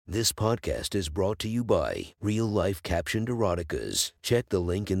This podcast is brought to you by Real Life Captioned Eroticas. Check the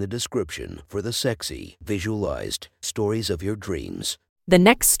link in the description for the sexy, visualized stories of your dreams. The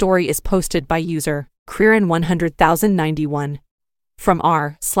next story is posted by user Kriran100091 from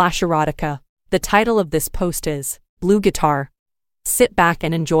r/erotica. The title of this post is Blue Guitar. Sit back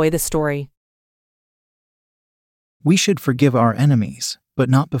and enjoy the story. We should forgive our enemies, but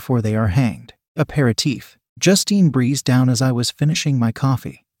not before they are hanged. Aperitif. Justine breezed down as I was finishing my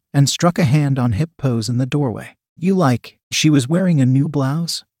coffee and struck a hand on hip pose in the doorway. You like? She was wearing a new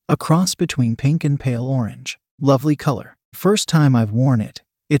blouse, a cross between pink and pale orange. Lovely color. First time I've worn it.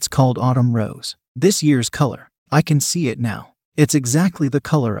 It's called Autumn Rose. This year's color. I can see it now. It's exactly the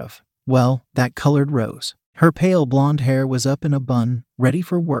color of, well, that colored rose. Her pale blonde hair was up in a bun, ready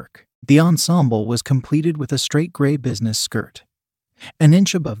for work. The ensemble was completed with a straight gray business skirt, an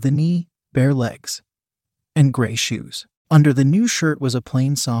inch above the knee, bare legs, and gray shoes. Under the new shirt was a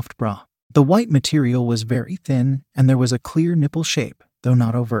plain soft bra. The white material was very thin, and there was a clear nipple shape, though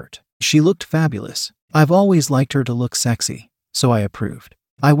not overt. She looked fabulous. I've always liked her to look sexy, so I approved.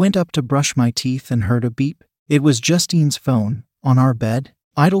 I went up to brush my teeth and heard a beep. It was Justine's phone, on our bed.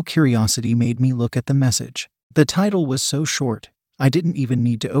 Idle curiosity made me look at the message. The title was so short, I didn't even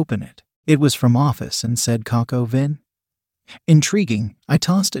need to open it. It was from Office and said Kako Vin. Intriguing, I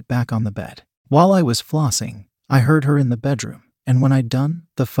tossed it back on the bed. While I was flossing, I heard her in the bedroom, and when I'd done,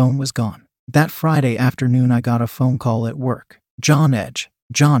 the phone was gone. That Friday afternoon I got a phone call at work. John Edge.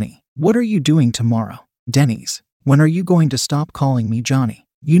 Johnny, what are you doing tomorrow? Denny's. When are you going to stop calling me Johnny?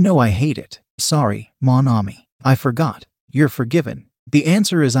 You know I hate it. Sorry, mon ami. I forgot. You're forgiven. The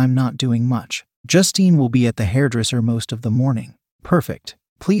answer is I'm not doing much. Justine will be at the hairdresser most of the morning. Perfect.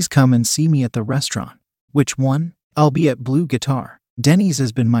 Please come and see me at the restaurant. Which one? I'll be at Blue Guitar. Denny's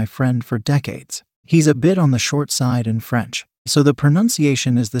has been my friend for decades. He's a bit on the short side in French, so the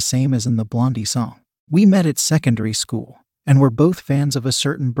pronunciation is the same as in the Blondie song. We met at secondary school, and we're both fans of a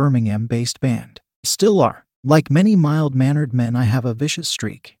certain Birmingham-based band. Still are. Like many mild-mannered men, I have a vicious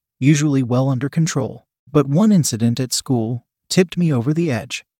streak, usually well under control. But one incident at school tipped me over the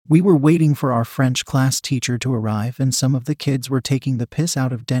edge. We were waiting for our French class teacher to arrive, and some of the kids were taking the piss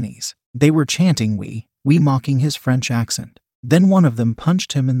out of Denny's. They were chanting we mocking his French accent. Then one of them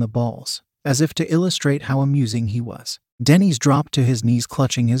punched him in the balls, as if to illustrate how amusing he was. Denny's dropped to his knees,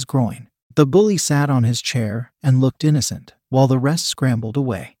 clutching his groin. The bully sat on his chair and looked innocent, while the rest scrambled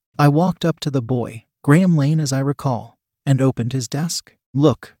away. I walked up to the boy, Graham Lane as I recall, and opened his desk.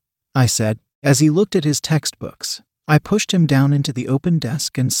 Look, I said. As he looked at his textbooks, I pushed him down into the open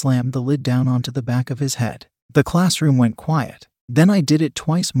desk and slammed the lid down onto the back of his head. The classroom went quiet. Then I did it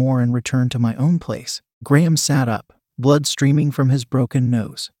twice more and returned to my own place. Graham sat up, blood streaming from his broken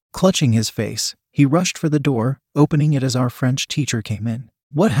nose. Clutching his face, he rushed for the door, opening it as our French teacher came in.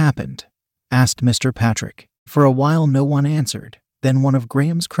 What happened? Asked Mr. Patrick. For a while no one answered. Then one of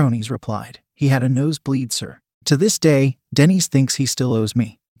Graham's cronies replied. He had a nosebleed, sir. To this day, Denny's thinks he still owes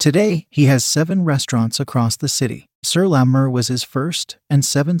me. Today, he has 7 restaurants across the city. Sir Lammer was his first, and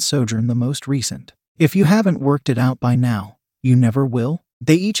 7th Sojourn the most recent. If you haven't worked it out by now, you never will.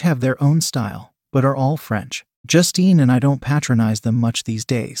 They each have their own style, but are all French. Justine and I don't patronize them much these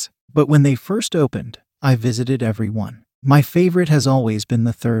days. But when they first opened, I visited every one. My favorite has always been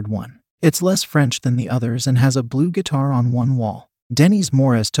the 3rd one. It's less French than the others and has a blue guitar on one wall. Denny's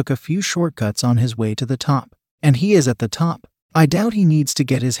Morris took a few shortcuts on his way to the top, and he is at the top. I doubt he needs to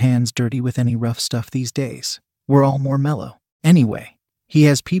get his hands dirty with any rough stuff these days. We're all more mellow. Anyway, he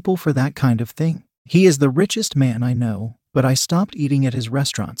has people for that kind of thing. He is the richest man I know, but I stopped eating at his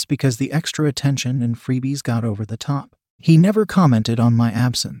restaurants because the extra attention and freebies got over the top. He never commented on my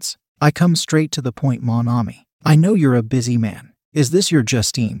absence. I come straight to the point, mon ami. I know you're a busy man. Is this your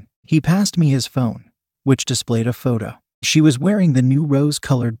Justine? He passed me his phone, which displayed a photo. She was wearing the new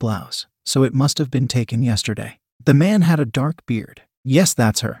rose-colored blouse, so it must have been taken yesterday. The man had a dark beard. Yes,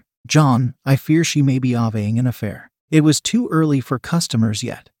 that's her. John, I fear she may be avaying an affair. It was too early for customers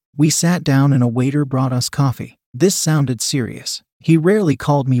yet. We sat down and a waiter brought us coffee. This sounded serious. He rarely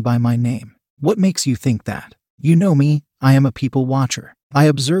called me by my name. What makes you think that? You know me, I am a people watcher. I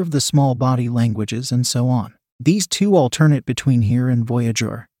observe the small body languages and so on. These two alternate between here and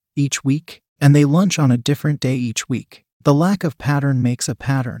Voyageur each week, and they lunch on a different day each week. The lack of pattern makes a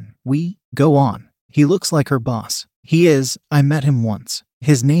pattern. We go on. He looks like her boss. He is. I met him once.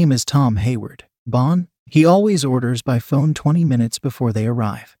 His name is Tom Hayward. Bon? He always orders by phone 20 minutes before they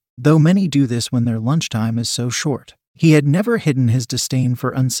arrive, though many do this when their lunchtime is so short. He had never hidden his disdain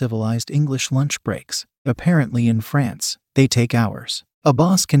for uncivilized English lunch breaks. Apparently in France, they take hours. A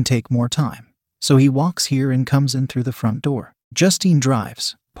boss can take more time. So he walks here and comes in through the front door. Justine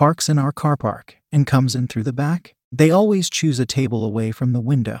drives, parks in our car park, and comes in through the back. They always choose a table away from the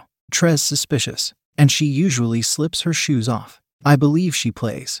window. Trez suspicious, and she usually slips her shoes off. I believe she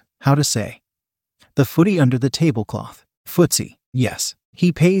plays, how to say, the footy under the tablecloth. Footsie, yes.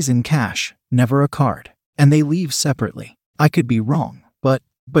 He pays in cash, never a card, and they leave separately. I could be wrong, but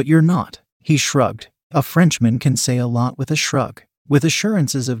you're not. He shrugged. A Frenchman can say a lot with a shrug, with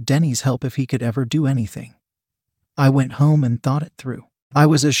assurances of Denny's help if he could ever do anything. I went home and thought it through. I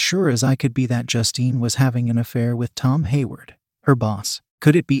was as sure as I could be that Justine was having an affair with Tom Hayward, her boss.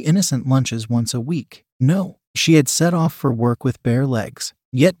 Could it be innocent lunches once a week? No. She had set off for work with bare legs,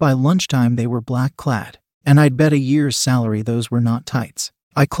 yet by lunchtime they were black-clad, and I'd bet a year's salary those were not tights.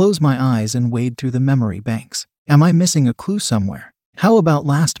 I closed my eyes and wade through the memory banks. Am I missing a clue somewhere? How about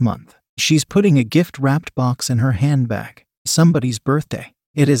last month? She's putting a gift-wrapped box in her handbag. Somebody's birthday.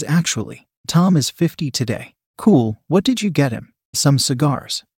 It is actually. Tom is 50 today. Cool. What did you get him? Some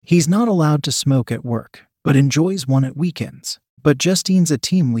cigars. He's not allowed to smoke at work, but enjoys one at weekends. But Justine's a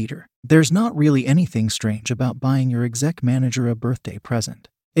team leader. There's not really anything strange about buying your exec manager a birthday present.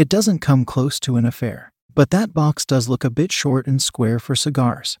 It doesn't come close to an affair. But that box does look a bit short and square for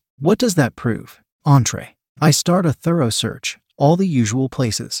cigars. What does that prove? Entree. I start a thorough search, all the usual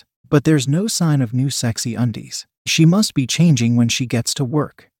places. But there's no sign of new sexy undies. She must be changing when she gets to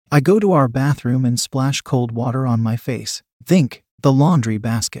work. I go to our bathroom and splash cold water on my face. Think, the laundry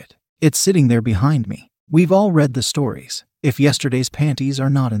basket. It's sitting there behind me. We've all read the stories. If yesterday's panties are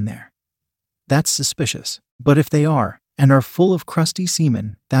not in there, that's suspicious. But if they are, and are full of crusty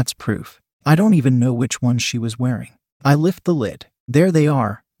semen, that's proof. I don't even know which ones she was wearing. I lift the lid. There they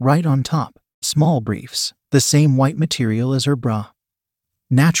are, right on top. Small briefs, the same white material as her bra.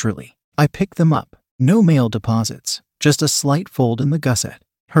 Naturally, I pick them up. No mail deposits, just a slight fold in the gusset.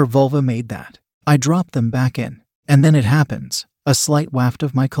 Her vulva made that. I drop them back in. And then it happens. A slight waft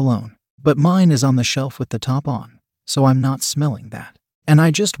of my cologne. But mine is on the shelf with the top on, so I'm not smelling that. And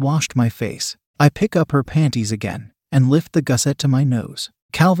I just washed my face. I pick up her panties again and lift the gusset to my nose.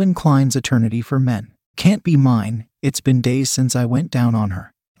 Calvin Klein's Eternity for Men. Can't be mine. It's been days since I went down on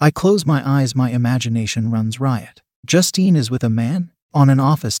her. I close my eyes. My imagination runs riot. Justine is with a man on an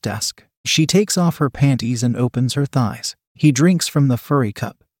office desk. She takes off her panties and opens her thighs. He drinks from the furry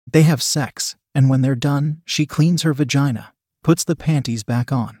cup. They have sex, and when they're done, she cleans her vagina, puts the panties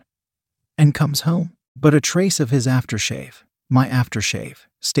back on, and comes home. But a trace of his aftershave, my aftershave,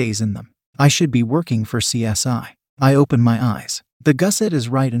 stays in them. I should be working for CSI. I open my eyes. The gusset is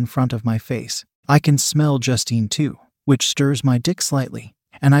right in front of my face. I can smell Justine too, which stirs my dick slightly,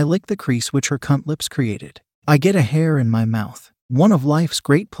 and I lick the crease which her cunt lips created. I get a hair in my mouth. One of life's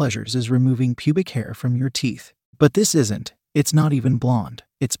great pleasures is removing pubic hair from your teeth. But this isn't. It's not even blonde.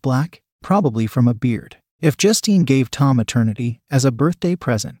 It's black, probably from a beard. If Justine gave Tom Eternity as a birthday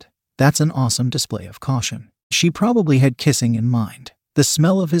present, that's an awesome display of caution. She probably had kissing in mind. The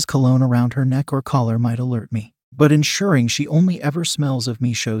smell of his cologne around her neck or collar might alert me. But ensuring she only ever smells of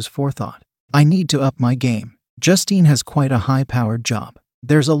me shows forethought. I need to up my game. Justine has quite a high-powered job.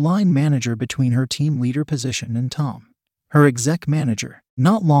 There's a line manager between her team leader position and Tom, her exec manager.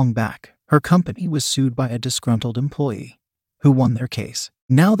 Not long back, her company was sued by a disgruntled employee who won their case.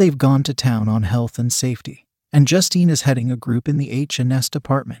 Now they've gone to town on health and safety, and Justine is heading a group in the H&S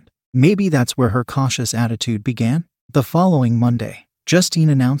department. Maybe that's where her cautious attitude began. The following Monday, Justine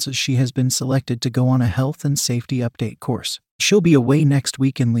announces she has been selected to go on a health and safety update course. She'll be away next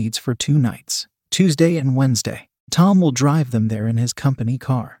week in Leeds for 2 nights, Tuesday and Wednesday. Tom will drive them there in his company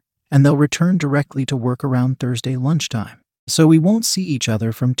car, and they'll return directly to work around Thursday lunchtime. So we won't see each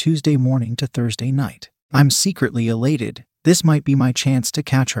other from Tuesday morning to Thursday night. I'm secretly elated. This might be my chance to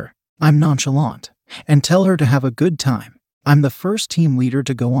catch her. I'm nonchalant and tell her to have a good time. I'm the first team leader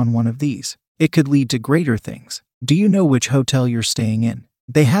to go on one of these. It could lead to greater things. Do you know which hotel you're staying in?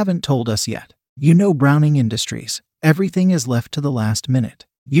 They haven't told us yet. You know Browning Industries. Everything is left to the last minute.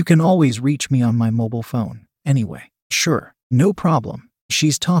 You can always reach me on my mobile phone. Anyway, sure, no problem.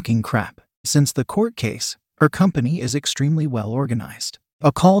 She's talking crap. Since the court case, her company is extremely well organized.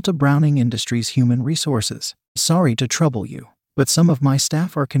 A call to Browning Industries Human Resources. Sorry to trouble you, but some of my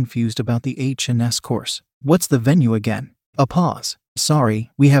staff are confused about the H&S course. What's the venue again? A pause.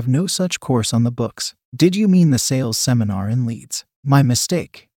 Sorry, we have no such course on the books. Did you mean the sales seminar in Leeds? My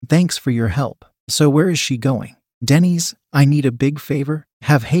mistake. Thanks for your help. So where is she going? Denny's. I need a big favor.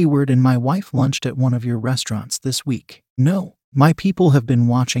 Have Hayward and my wife lunched at one of your restaurants this week? No. My people have been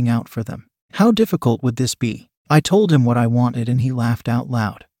watching out for them. How difficult would this be? I told him what I wanted and he laughed out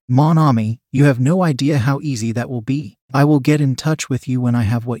loud. Mon ami, you have no idea how easy that will be. I will get in touch with you when I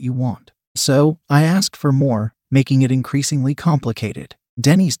have what you want. So, I asked for more, making it increasingly complicated.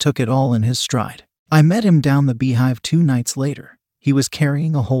 Denny's took it all in his stride. I met him down the Beehive 2 nights later. He was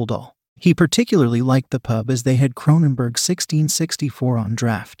carrying a holdall. He particularly liked the pub as they had Kronenbourg 1664 on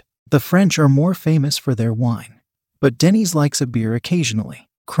draft. The French are more famous for their wine, but Denny's likes a beer occasionally.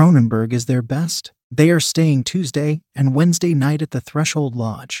 Kronenbourg is their best. They are staying Tuesday and Wednesday night at the Threshold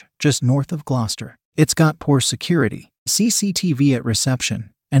Lodge, just north of Gloucester. It's got poor security, CCTV at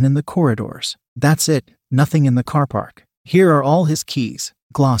reception, and in the corridors. That's it, nothing in the car park. Here are all his keys.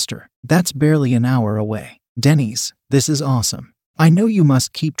 Gloucester. That's barely an hour away. Denny's, this is awesome. I know you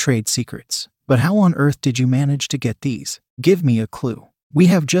must keep trade secrets, but how on earth did you manage to get these? Give me a clue. We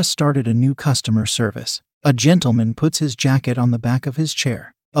have just started a new customer service. A gentleman puts his jacket on the back of his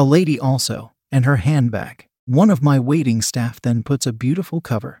chair. A lady also, and her handbag. One of my waiting staff then puts a beautiful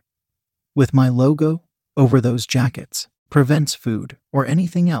cover with my logo over those jackets. Prevents food or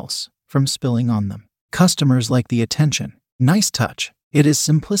anything else from spilling on them. Customers like the attention. Nice touch. It is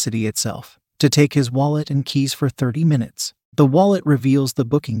simplicity itself. To take his wallet and keys for 30 minutes. The wallet reveals the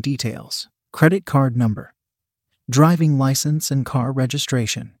booking details, credit card number, driving license and car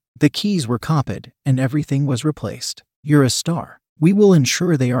registration. The keys were copied and everything was replaced. You're a star. We will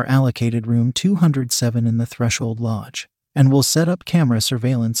ensure they are allocated room 207 in the Threshold Lodge, and will set up camera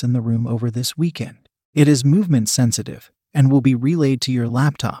surveillance in the room over this weekend. It is movement sensitive and will be relayed to your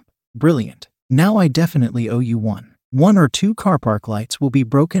laptop. Brilliant. Now I definitely owe you one. 1 or 2 car park lights will be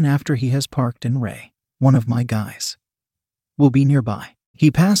broken after he has parked, and Ray, one of my guys, will be nearby.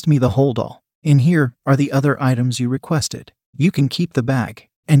 He passed me the holdall. In here are the other items you requested. You can keep the bag,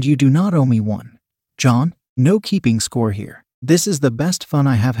 and you do not owe me one. John, no keeping score here. This is the best fun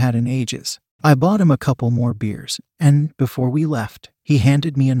I have had in ages. I bought him a couple more beers, and before we left, he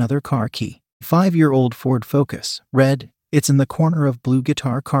handed me another car key. 5-year-old Ford Focus, red. It's in the corner of Blue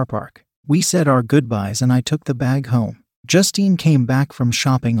Guitar Car Park. We said our goodbyes and I took the bag home. Justine came back from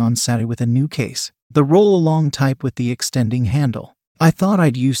shopping on Saturday with a new case. The roll-along type with the extending handle. I thought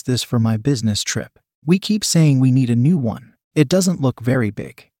I'd use this for my business trip. We keep saying we need a new one. It doesn't look very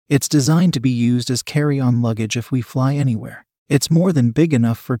big. It's designed to be used as carry-on luggage if we fly anywhere. It's more than big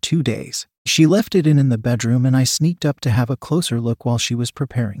enough for 2 days. She left it in the bedroom and I sneaked up to have a closer look while she was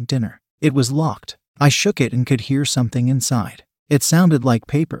preparing dinner. It was locked. I shook it and could hear something inside. It sounded like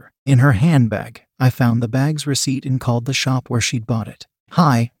paper. In her handbag, I found the bag's receipt and called the shop where she'd bought it.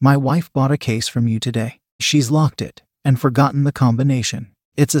 Hi, my wife bought a case from you today. She's locked it and forgotten the combination.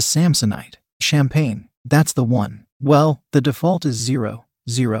 It's a Samsonite. Champagne. That's the one. Well, the default is 000.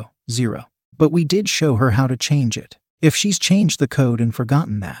 But we did show her how to change it. If she's changed the code and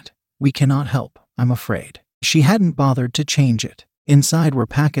forgotten that, we cannot help, I'm afraid. She hadn't bothered to change it. Inside were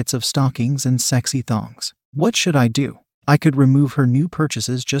packets of stockings and sexy thongs. What should I do? I could remove her new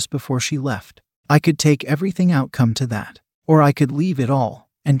purchases just before she left. I could take everything out, come to that. Or I could leave it all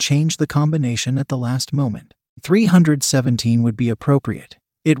and change the combination at the last moment. 317 would be appropriate.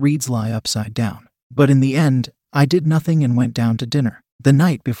 It reads lie upside down. But in the end, I did nothing and went down to dinner. The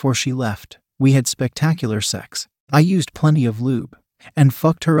night before she left, we had spectacular sex. I used plenty of lube and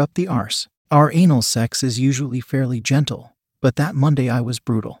fucked her up the arse. Our anal sex is usually fairly gentle, but that Monday I was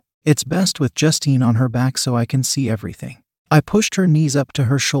brutal. It's best with Justine on her back so I can see everything. I pushed her knees up to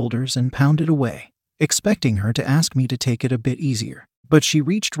her shoulders and pounded away, expecting her to ask me to take it a bit easier. But she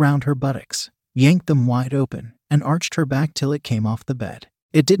reached round her buttocks, yanked them wide open, and arched her back till it came off the bed.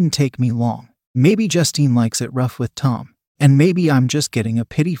 It didn't take me long. Maybe Justine likes it rough with Tom, and maybe I'm just getting a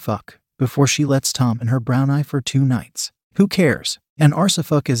pity fuck before she lets Tom in her brown eye for 2 nights. Who cares? An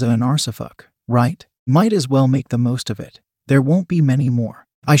arsefuck is an arsefuck, right? Might as well make the most of it. There won't be many more.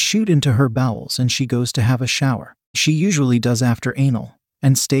 I shoot into her bowels and she goes to have a shower. She usually does after anal,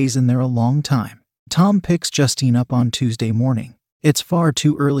 and stays in there a long time. Tom picks Justine up on Tuesday morning. It's far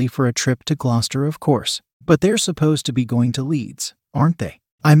too early for a trip to Gloucester, of course, but they're supposed to be going to Leeds, aren't they?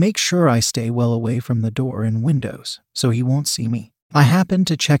 I make sure I stay well away from the door and windows, so he won't see me. I happen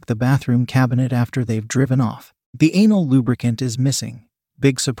to check the bathroom cabinet after they've driven off. The anal lubricant is missing.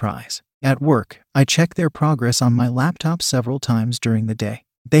 Big surprise. At work, I check their progress on my laptop several times during the day.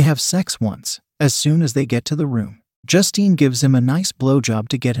 They have sex once, as soon as they get to the room. Justine gives him a nice blowjob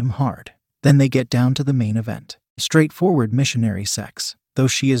to get him hard. Then they get down to the main event. Straightforward missionary sex, though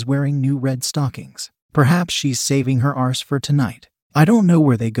she is wearing new red stockings. Perhaps she's saving her arse for tonight. I don't know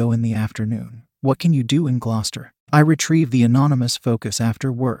where they go in the afternoon. What can you do in Gloucester? I retrieve the anonymous Focus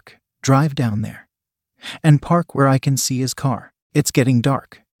after work, drive down there, and park where I can see his car. It's getting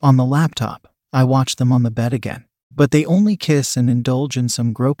dark. On the laptop, I watch them on the bed again. But they only kiss and indulge in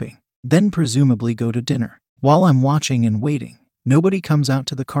some groping, then presumably go to dinner. While I'm watching and waiting, nobody comes out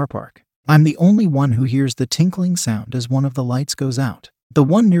to the car park. I'm the only one who hears the tinkling sound as one of the lights goes out. The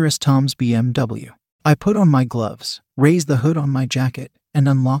one nearest Tom's BMW. I put on my gloves, raise the hood on my jacket, and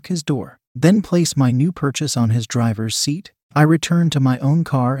unlock his door. Then place my new purchase on his driver's seat. I return to my own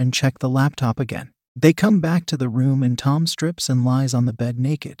car and check the laptop again. They come back to the room and Tom strips and lies on the bed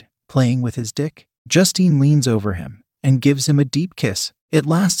naked, playing with his dick. Justine leans over him and gives him a deep kiss. It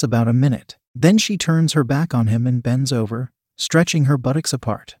lasts about a minute. Then she turns her back on him and bends over, stretching her buttocks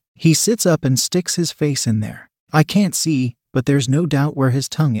apart. He sits up and sticks his face in there. I can't see, but there's no doubt where his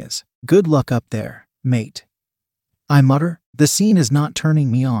tongue is. Good luck up there, mate. I mutter. The scene is not turning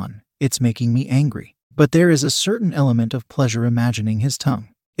me on, it's making me angry. But there is a certain element of pleasure imagining his tongue.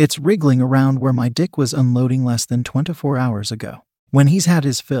 It's wriggling around where my dick was unloading less than 24 hours ago. When he's had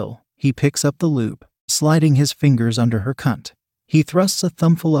his fill, he picks up the lube, sliding his fingers under her cunt. He thrusts a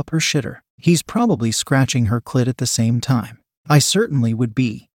thumbful up her shitter. He's probably scratching her clit at the same time. I certainly would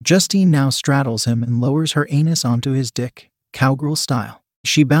be. Justine now straddles him and lowers her anus onto his dick, cowgirl style.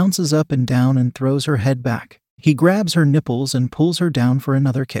 She bounces up and down and throws her head back. He grabs her nipples and pulls her down for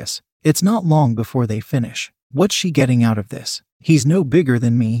another kiss. It's not long before they finish. What's she getting out of this? He's no bigger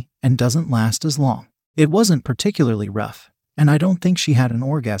than me and doesn't last as long. It wasn't particularly rough, and I don't think she had an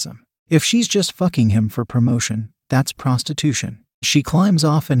orgasm. If she's just fucking him for promotion, that's prostitution. She climbs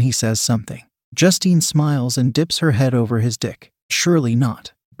off and he says something. Justine smiles and dips her head over his dick. Surely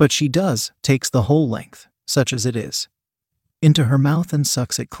not. But she does, takes the whole length, such as it is, into her mouth and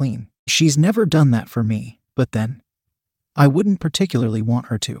sucks it clean. She's never done that for me, but then, I wouldn't particularly want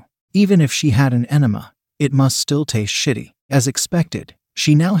her to. Even if she had an enema, it must still taste shitty. As expected,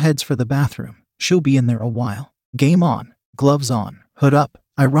 she now heads for the bathroom. She'll be in there a while. Game on, gloves on, hood up.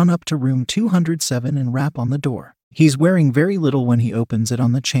 I run up to room 207 and rap on the door. He's wearing very little when he opens it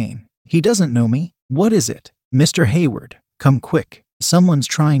on the chain. He doesn't know me. What is it? Mr. Hayward, come quick. Someone's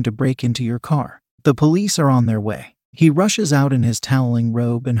trying to break into your car. The police are on their way. He rushes out in his toweling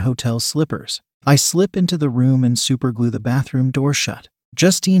robe and hotel slippers. I slip into the room and superglue the bathroom door shut.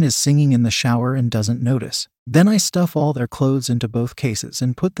 Justine is singing in the shower and doesn't notice. Then I stuff all their clothes into both cases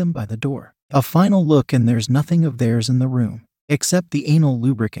and put them by the door. A final look and there's nothing of theirs in the room, except the anal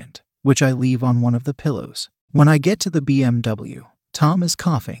lubricant, which I leave on one of the pillows. When I get to the BMW, Tom is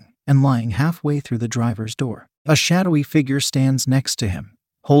coughing and lying halfway through the driver's door. A shadowy figure stands next to him,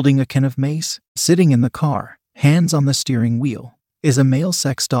 holding a can of mace. Sitting in the car, hands on the steering wheel, is a male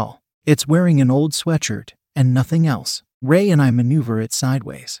sex doll. It's wearing an old sweatshirt and nothing else. Ray and I maneuver it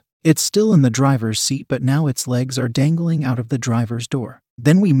sideways. It's still in the driver's seat, but now its legs are dangling out of the driver's door.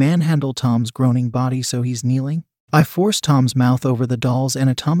 Then we manhandle Tom's groaning body so he's kneeling. I force Tom's mouth over the doll's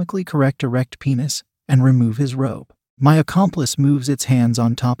anatomically correct erect penis and remove his robe. My accomplice moves its hands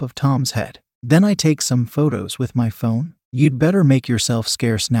on top of Tom's head. Then I take some photos with my phone. You'd better make yourself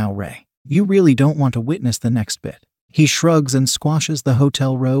scarce now, Ray. You really don't want to witness the next bit. He shrugs and squashes the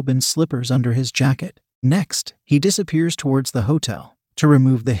hotel robe and slippers under his jacket. Next, he disappears towards the hotel to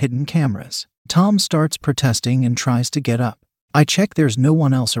remove the hidden cameras. Tom starts protesting and tries to get up. I check there's no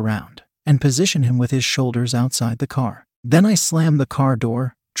one else around and position him with his shoulders outside the car. Then I slam the car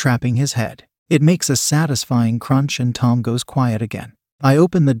door, trapping his head. It makes a satisfying crunch and Tom goes quiet again. I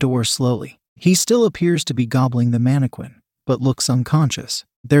open the door slowly. He still appears to be gobbling the mannequin, but looks unconscious.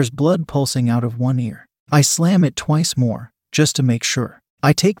 There's blood pulsing out of one ear. I slam it twice more, just to make sure.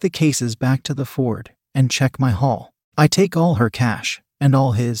 I take the cases back to the Ford and check my haul. I take all her cash, and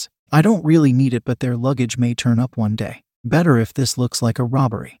all his. I don't really need it, but their luggage may turn up one day. Better if this looks like a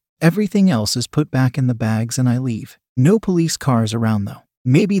robbery. Everything else is put back in the bags and I leave. No police cars around though.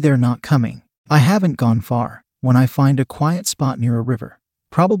 Maybe they're not coming. I haven't gone far when I find a quiet spot near a river,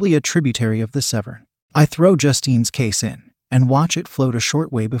 probably a tributary of the Severn. I throw Justine's case in and watch it float a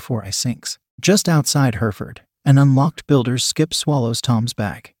short way before I sinks. Just outside Hereford, an unlocked builder's skip swallows Tom's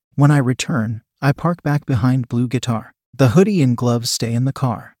bag. When I return, I park back behind Blue Guitar. The hoodie and gloves stay in the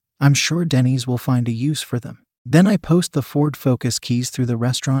car. I'm sure Denny's will find a use for them. Then I post the Ford Focus keys through the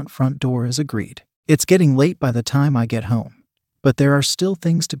restaurant front door as agreed. It's getting late by the time I get home, but there are still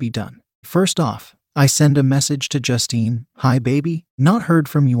things to be done. First off, I send a message to Justine. Hi baby, not heard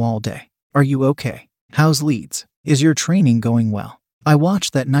from you all day. Are you okay? How's Leeds? Is your training going well? I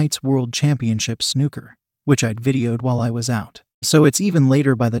watched that night's World Championship snooker, which I'd videoed while I was out, so it's even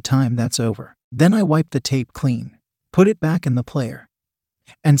later by the time that's over. Then I wipe the tape clean, put it back in the player,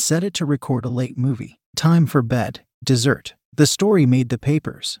 and set it to record a late movie. Time for bed, dessert. The story made the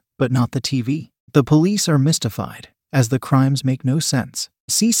papers, but not the TV. The police are mystified, as the crimes make no sense.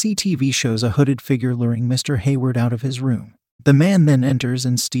 CCTV shows a hooded figure luring Mr. Hayward out of his room. The man then enters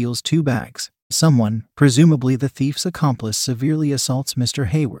and steals 2 bags. Someone, presumably the thief's accomplice, severely assaults Mr.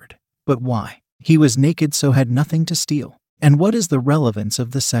 Hayward. But why? He was naked, so had nothing to steal. And what is the relevance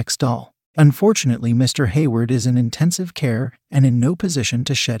of the sex doll? Unfortunately, Mr. Hayward is in intensive care and in no position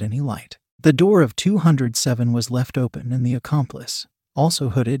to shed any light. The door of 207 was left open and the accomplice, also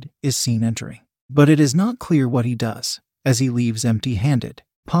hooded, is seen entering. But it is not clear what he does, as he leaves empty-handed.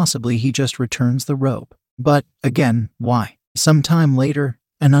 Possibly he just returns the robe. But, again, why? Some time later,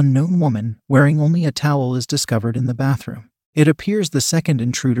 an unknown woman, wearing only a towel, is discovered in the bathroom. It appears the second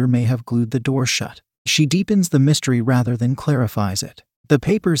intruder may have glued the door shut. She deepens the mystery rather than clarifies it. The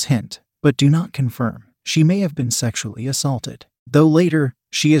papers hint, but do not confirm, she may have been sexually assaulted. Though later,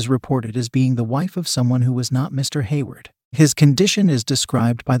 she is reported as being the wife of someone who was not Mr. Hayward. His condition is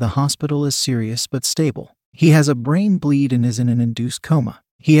described by the hospital as serious but stable. He has a brain bleed and is in an induced coma.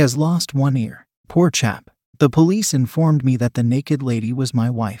 He has lost one ear. Poor chap. The police informed me that the naked lady was my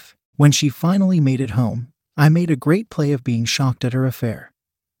wife. When she finally made it home, I made a great play of being shocked at her affair.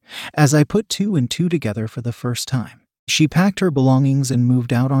 As I put two and two together for the first time, she packed her belongings and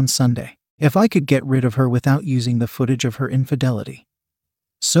moved out on Sunday. If I could get rid of her without using the footage of her infidelity,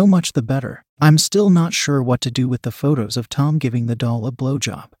 so much the better. I'm still not sure what to do with the photos of Tom giving the doll a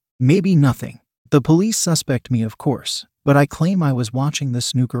blowjob. Maybe nothing. The police suspect me, of course, but I claim I was watching the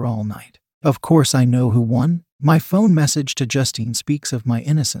snooker all night. Of course I know who won. My phone message to Justine speaks of my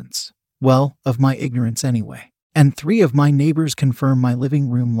innocence. Well, of my ignorance anyway. And 3 of my neighbors confirm my living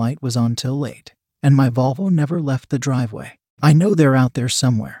room light was on till late, and my Volvo never left the driveway. I know they're out there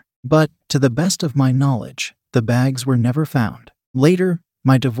somewhere, but, to the best of my knowledge, the bags were never found. Later,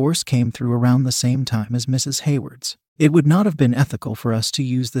 my divorce came through around the same time as Mrs. Hayward's. It would not have been ethical for us to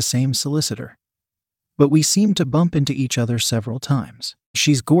use the same solicitor, but we seemed to bump into each other several times.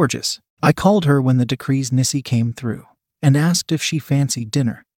 She's gorgeous. I called her when the decrees Nissy came through, and asked if she fancied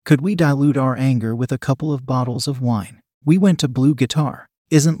dinner. Could we dilute our anger with a couple of bottles of wine? We went to Blue Guitar.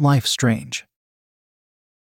 Isn't life strange?